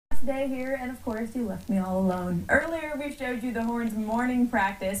last day here, and of course you left me all alone. Earlier we showed you the Horns' morning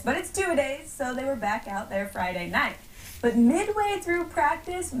practice, but it's two-a-days, so they were back out there Friday night. But midway through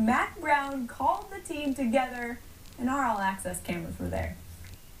practice, Mack Brown called the team together, and our all-access cameras were there.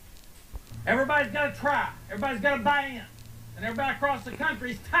 Everybody's got to try. Everybody's got to buy in. And everybody across the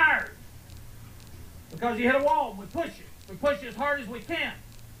country is tired. Because you hit a wall and we push it. We push it as hard as we can.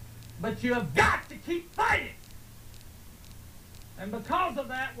 But you have got to keep fighting. And because of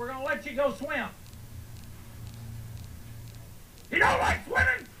that, we're going to let you go swim. You don't like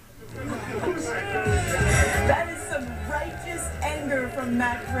swimming? That is some righteous anger from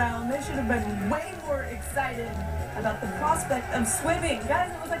Mack Brown. They should have been way more excited about the prospect of swimming.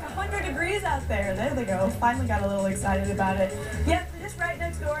 Guys, it was like 100 degrees out there. There they go. Finally got a little excited about it. Yep, just right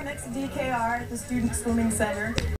next door, next to DKR at the Student Swimming Center.